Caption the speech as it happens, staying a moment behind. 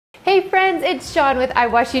friends, it's Sean with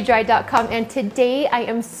iwashyouDry.com, and today I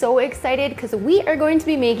am so excited because we are going to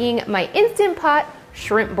be making my Instant Pot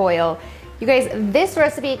shrimp boil. You guys, this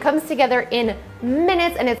recipe comes together in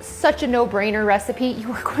minutes and it's such a no-brainer recipe.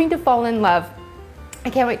 You are going to fall in love. I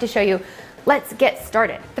can't wait to show you. Let's get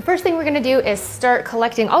started. The first thing we're gonna do is start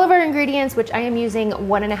collecting all of our ingredients, which I am using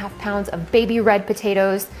 1.5 pounds of baby red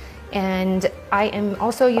potatoes. And I am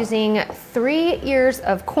also using 3 ears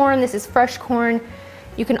of corn. This is fresh corn.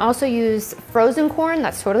 You can also use frozen corn,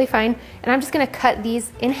 that's totally fine. And I'm just gonna cut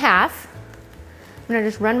these in half. I'm gonna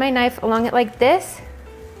just run my knife along it like this,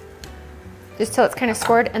 just till it's kind of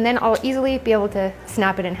scored, and then I'll easily be able to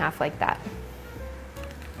snap it in half like that.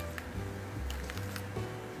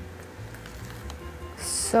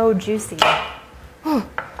 So juicy. Oh.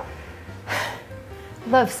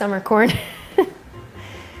 Love summer corn.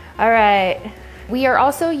 All right. We are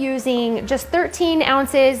also using just 13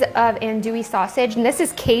 ounces of andouille sausage, and this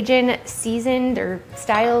is Cajun seasoned or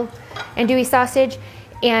style andouille sausage.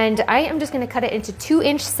 And I am just gonna cut it into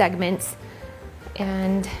 2-inch segments,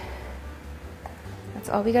 and that's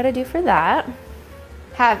all we gotta do for that.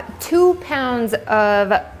 Have 2 pounds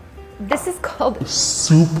of, this is called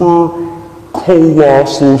super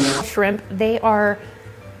colossal shrimp. They are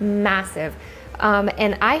massive.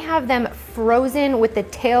 And I have them frozen with the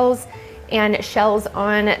tails and shells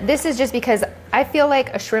on. This is just because I feel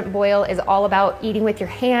like a shrimp boil is all about eating with your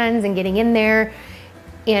hands and getting in there.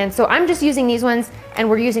 And so I'm just using these ones, and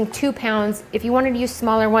we're using 2 pounds. If you wanted to use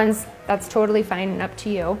smaller ones, that's totally fine and up to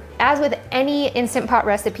you. As with any Instant Pot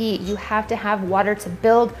recipe, you have to have water to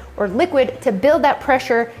build, or liquid to build that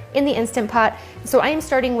pressure in the Instant Pot. So I am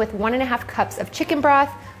starting with 1.5 cups of chicken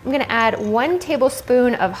broth. I'm gonna add 1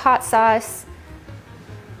 tablespoon of hot sauce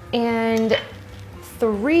and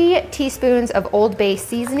 3 teaspoons of Old Bay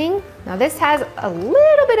seasoning. Now this has a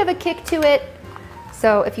little bit of a kick to it,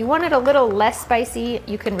 so if you want it a little less spicy,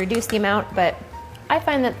 you can reduce the amount, but I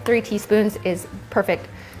find that 3 teaspoons is perfect.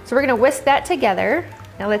 So we're gonna whisk that together.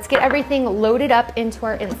 Now let's get everything loaded up into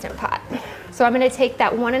our Instant Pot. So I'm gonna take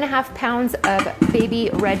that 1.5 pounds of baby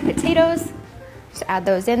red potatoes, just add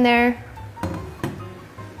those in there.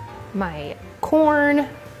 My corn,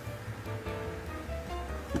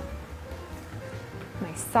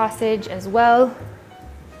 my sausage as well.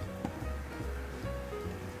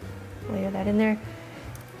 Layer that in there.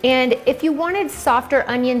 And if you wanted softer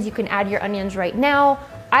onions, you can add your onions right now.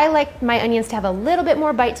 I like my onions to have a little bit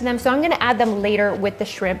more bite to them, so I'm gonna add them later with the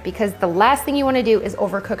shrimp, because the last thing you wanna do is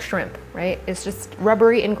overcook shrimp, right? It's just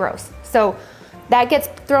rubbery and gross. So that gets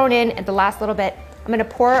thrown in at the last little bit. I'm gonna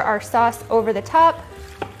pour our sauce over the top.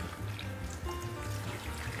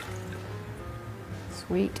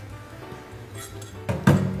 Sweet.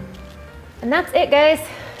 And that's it, guys.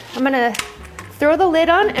 I'm gonna throw the lid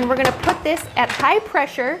on, and we're gonna put this at high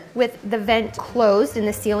pressure with the vent closed in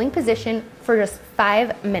the sealing position for just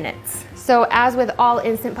 5 minutes. So as with all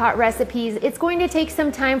Instant Pot recipes, it's going to take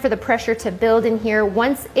some time for the pressure to build in here.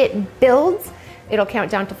 Once it builds, it'll count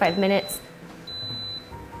down to 5 minutes.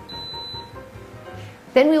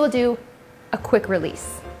 Then we will do a quick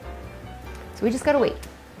release. So we just gotta wait.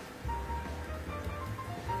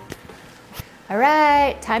 All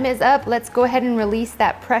right, time is up. Let's go ahead and release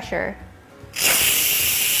that pressure.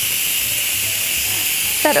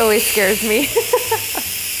 That always scares me.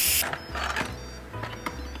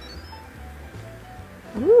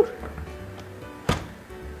 Woo.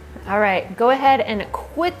 All right, go ahead and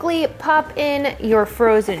quickly pop in your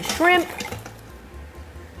frozen shrimp,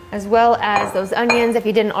 as well as those onions if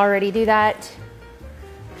you didn't already do that.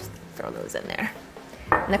 Just throw those in there.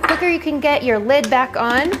 And the quicker you can get your lid back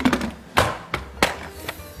on,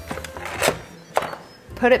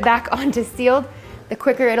 put it back onto sealed, the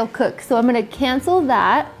quicker it'll cook. So I'm gonna cancel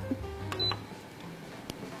that.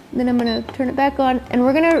 Then I'm gonna turn it back on, and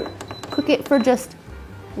we're gonna cook it for just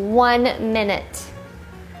 1 minute.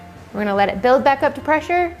 We're gonna let it build back up to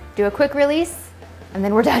pressure, do a quick release, and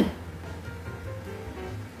then we're done.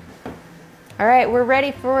 All right, we're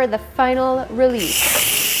ready for the final release.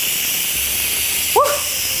 Woo!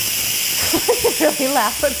 Really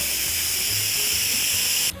loud.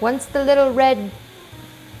 Once the little red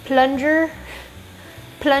plunger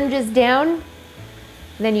plunges down,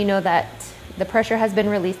 then you know that the pressure has been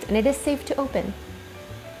released and it is safe to open.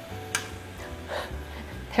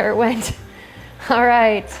 There it went. All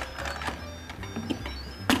right.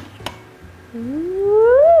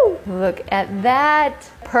 Woo! Look at that.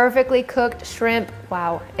 Perfectly cooked shrimp.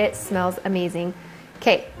 Wow, it smells amazing.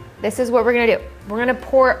 Okay, this is what we're gonna do. We're gonna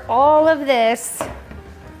pour all of this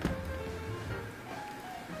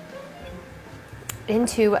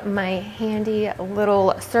into my handy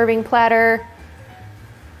little serving platter.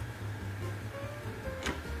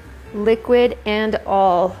 liquid and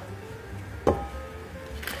all.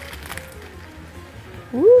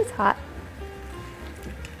 Woo, it's hot.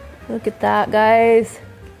 Look at that, guys.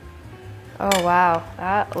 Oh wow,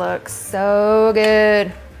 that looks so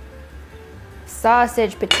good.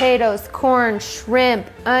 Sausage, potatoes, corn, shrimp,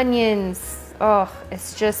 onions. Oh,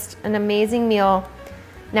 it's just an amazing meal.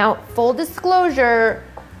 Now, full disclosure,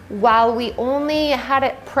 while we only had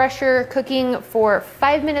it pressure cooking for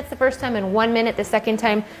 5 minutes the first time and 1 minute the second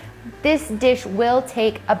time, this dish will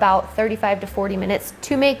take about 35 to 40 minutes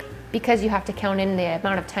to make, because you have to count in the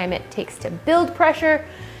amount of time it takes to build pressure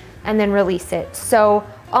and then release it. So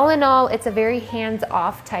all in all, it's a very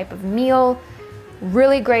hands-off type of meal.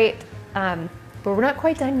 Really great, but we're not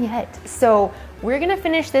quite done yet. So we're gonna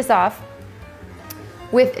finish this off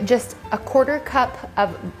with just a 1/4 cup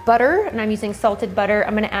of butter, and I'm using salted butter.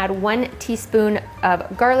 I'm gonna add 1 teaspoon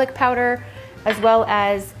of garlic powder, as well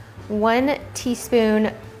as 1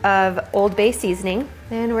 teaspoon of Old Bay seasoning.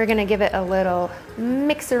 Then we're gonna give it a little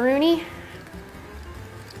mixeroonie.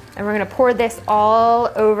 And we're gonna pour this all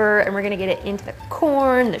over, and we're gonna get it into the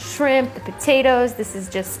corn, the shrimp, the potatoes. This is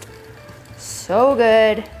just so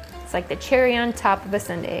good. It's like the cherry on top of a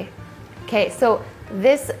sundae. Okay, so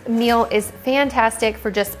this meal is fantastic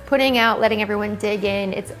for just putting out, letting everyone dig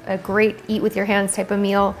in. It's a great eat with your hands type of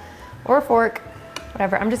meal, or fork,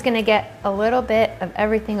 whatever. I'm just gonna get a little bit of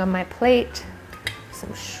everything on my plate.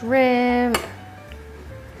 Some shrimp,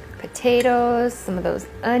 potatoes, some of those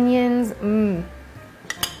onions.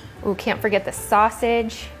 Ooh, can't forget the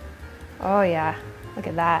sausage. Oh yeah, look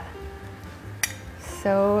at that.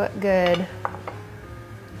 So good.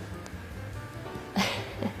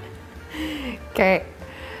 Okay.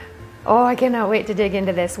 Oh, I cannot wait to dig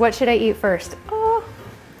into this. What should I eat first? Oh,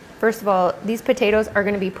 first of all, these potatoes are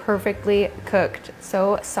gonna be perfectly cooked.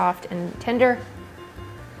 So soft and tender.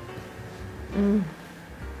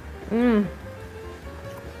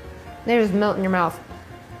 They just melt in your mouth.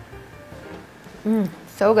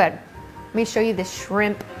 So good. Let me show you this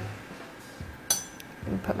shrimp.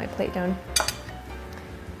 Let me put my plate down.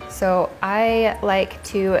 So I like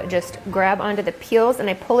to just grab onto the peels and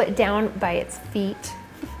I pull it down by its feet,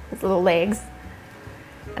 its little legs,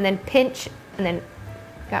 and then pinch, and then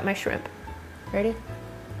got my shrimp. Ready?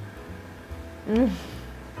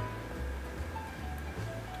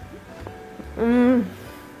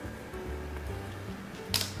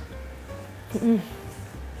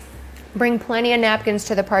 Bring plenty of napkins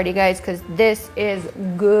to the party, guys, because this is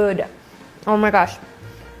good. Oh my gosh.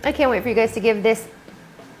 I can't wait for you guys to give this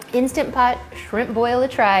Instant Pot shrimp boil a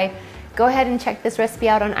try. Go ahead and check this recipe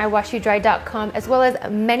out on iwashyouDry.com, as well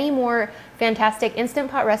as many more fantastic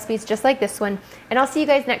Instant Pot recipes just like this one. And I'll see you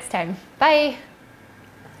guys next time. Bye.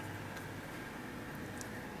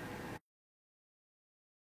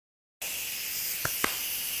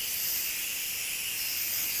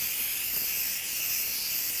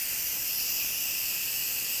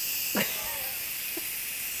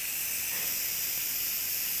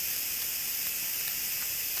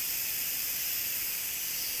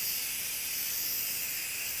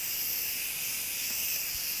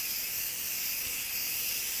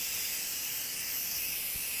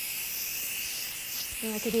 You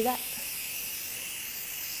like to do that?